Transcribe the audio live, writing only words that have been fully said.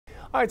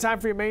All right, time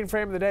for your main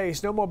frame of the day.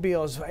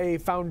 Snowmobiles, a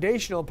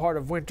foundational part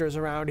of winters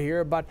around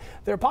here, but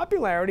their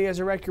popularity as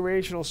a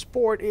recreational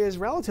sport is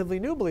relatively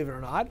new, believe it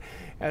or not.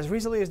 As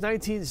recently as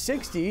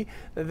 1960,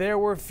 there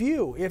were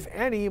few, if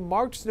any,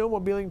 marked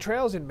snowmobiling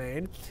trails in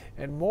Maine,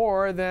 and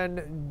more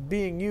than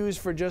being used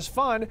for just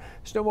fun,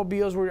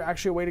 snowmobiles were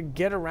actually a way to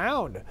get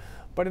around.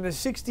 But in the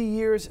 60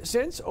 years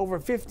since, over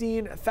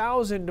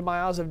 15,000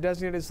 miles of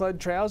designated sled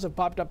trails have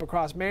popped up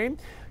across Maine,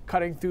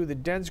 cutting through the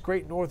dense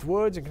Great North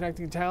Woods and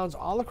connecting towns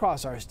all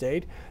across our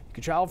state. You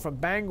can travel from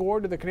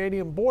Bangor to the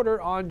Canadian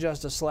border on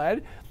just a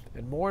sled.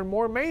 And more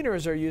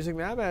Mainers are using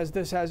them, as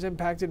this has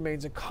impacted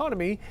Maine's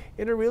economy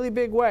in a really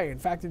big way. In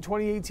fact, in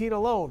 2018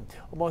 alone,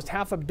 almost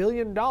 $500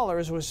 million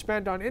was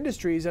spent on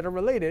industries that are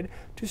related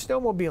to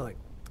snowmobiling.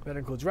 That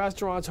includes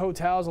restaurants,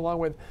 hotels, along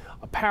with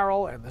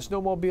apparel and the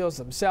snowmobiles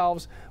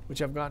themselves, which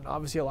have gotten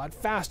obviously a lot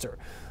faster.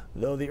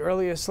 Though the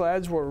earliest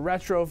sleds were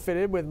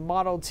retrofitted with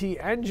Model T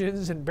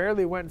engines and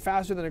barely went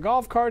faster than a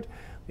golf cart,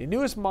 the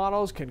newest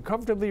models can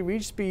comfortably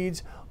reach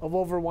speeds of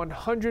over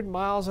 100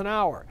 miles an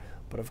hour.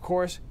 But of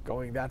course,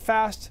 going that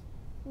fast,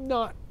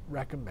 not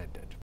recommended.